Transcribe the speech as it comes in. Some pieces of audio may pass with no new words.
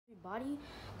Body.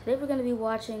 Today we're going to be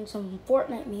watching some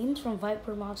Fortnite memes from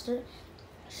Viper Monster.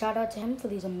 Shout out to him for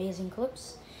these amazing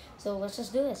clips. So let's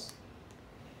just do this.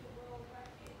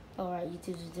 Alright,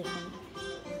 YouTube's different.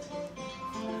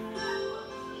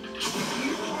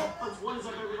 What is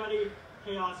up, everybody?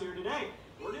 Chaos here today.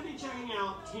 We're going to be checking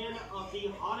out 10 of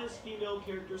the hottest female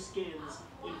character skins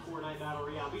in Fortnite Battle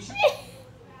Royale. Be sure.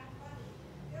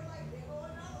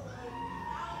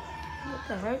 What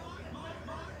the heck?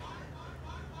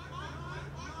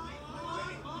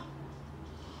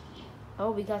 Oh,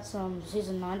 we got some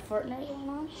Season 9 Fortnite going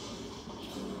on.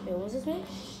 Wait, what was this man?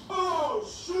 Oh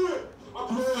shit!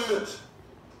 I'm hurt!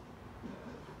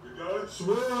 You got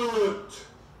sweat!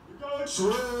 You got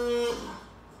sweat!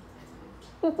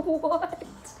 What?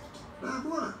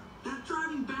 What? That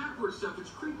driving backwards stuff,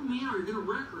 it's creeping me out. You're gonna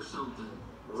wreck or something.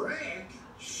 Wreck?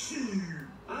 Shoot!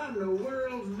 I'm the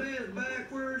world's best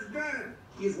backwards driver.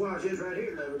 Just watch this right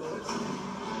here, lover boys.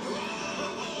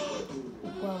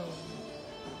 Whoa.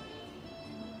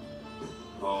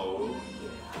 Oh,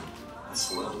 yeah.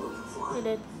 That's what I'm looking for. He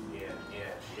did. Yeah.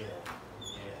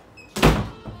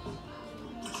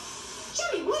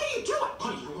 Jimmy, what are you doing?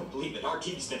 Honey, you won't believe it. Our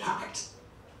team's been hacked.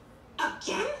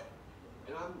 Again?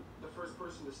 And I'm the first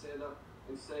person to stand up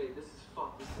and say, this is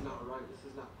fuck, this is not right, this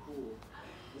is not cool,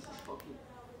 this is fucking...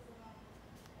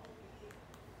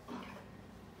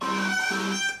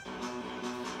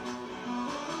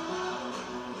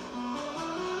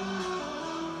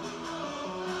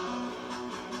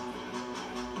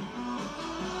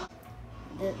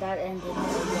 That ended a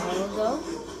while ago.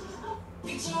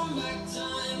 It's all my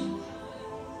time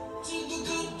to the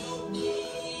good old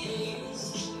days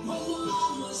when the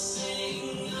mama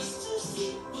sang us to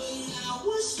sleep, but now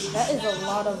we're still That is a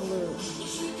lot of loot.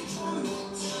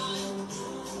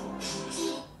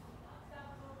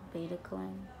 Beta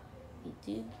clan,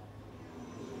 YouTube.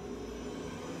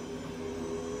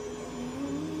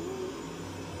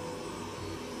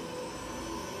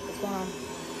 What's going on?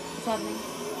 What's happening?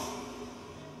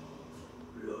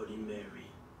 Bloody Mary.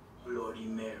 Bloody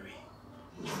Mary.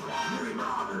 Mary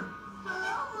Mother.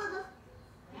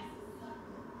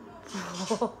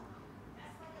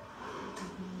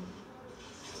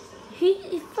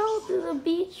 He fell through the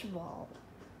beach ball.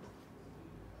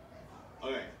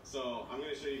 Okay, so I'm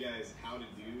going to show you guys how to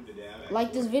do the dab.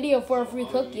 Like this video for a free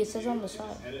cookie, it says on the side.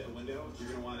 Just edit a window, you're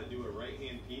going to want to do a right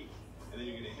hand peek, and then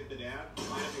you're going to hit the dab,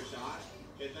 line up your shot,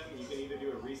 hit them. You can either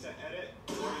do a reset edit,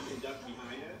 or you can duck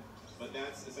behind it, but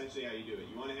that's essentially how you do it.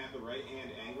 You want to have the right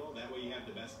hand angle, that way you have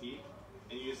the best peek,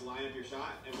 and you just line up your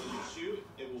shot, and when you shoot,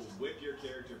 it will whip your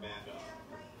character back up.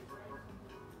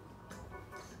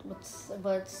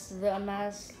 What's the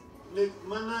mask? Nick,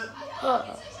 my nut.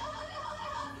 Oh.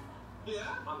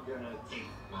 Yeah? I'm gonna take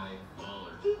my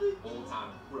baller. Old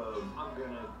time road. I'm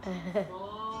gonna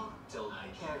till I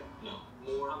can't no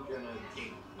more. I'm gonna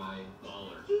take my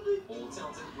baller. Old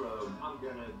Tilted Road. I'm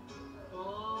gonna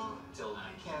till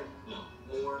I can't no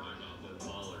more. I'm not the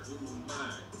baller.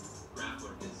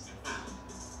 Grappler is fat.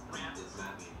 Ramp is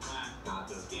fat. Got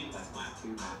the skin that's flat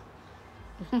too fat.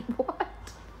 What?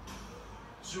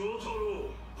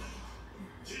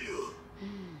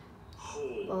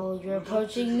 Oh, you're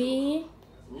approaching me?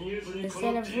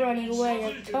 Instead of running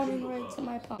away, you're coming right to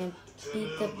my palm.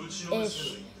 Beat the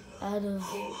ish out of...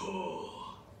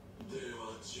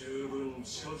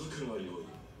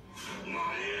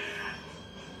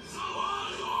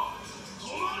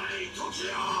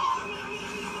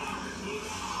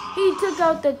 He took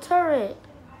out the turret.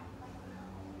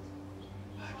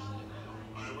 Alright,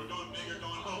 we're going big or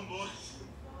going home, boys.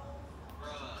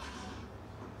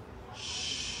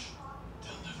 Shh.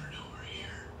 They'll never know we're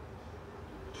here.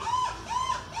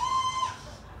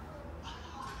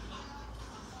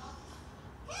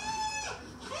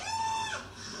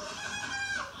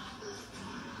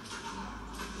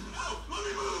 No, let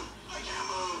me move. I can't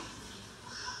move.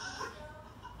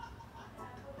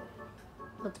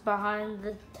 What's behind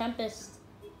the Tempest?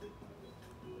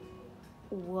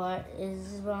 What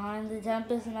is behind the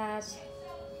Tempest mask?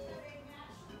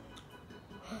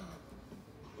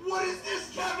 What is this,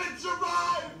 Kevin?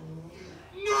 Survive!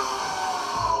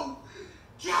 No!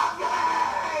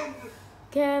 Kevin!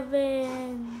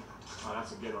 Kevin! Oh,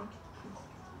 that's a good one.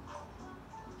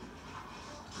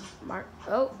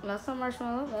 Oh, that's not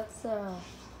Marshmallow. That's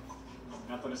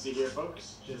Nothing to see here,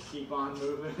 folks. Just keep on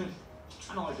moving.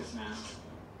 I don't like this man.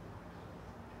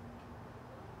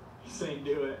 He's saying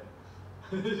do it.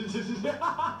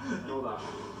 Hold on.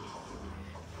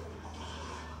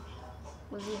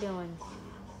 What's he doing?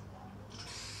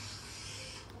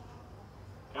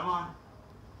 Come on.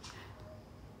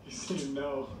 He's saying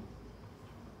no.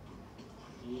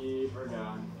 He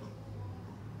forgot.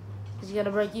 He's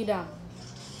gonna break you down.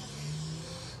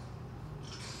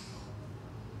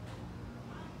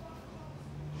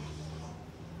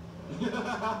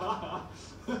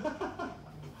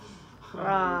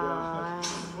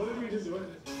 What did we just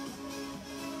witness?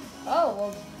 Oh,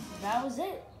 well, that was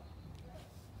it.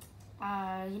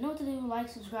 You know what to do. Like,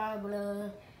 subscribe,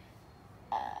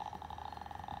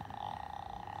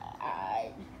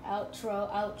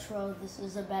 outro. This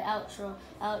is a bad outro.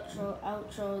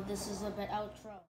 This is a bad outro.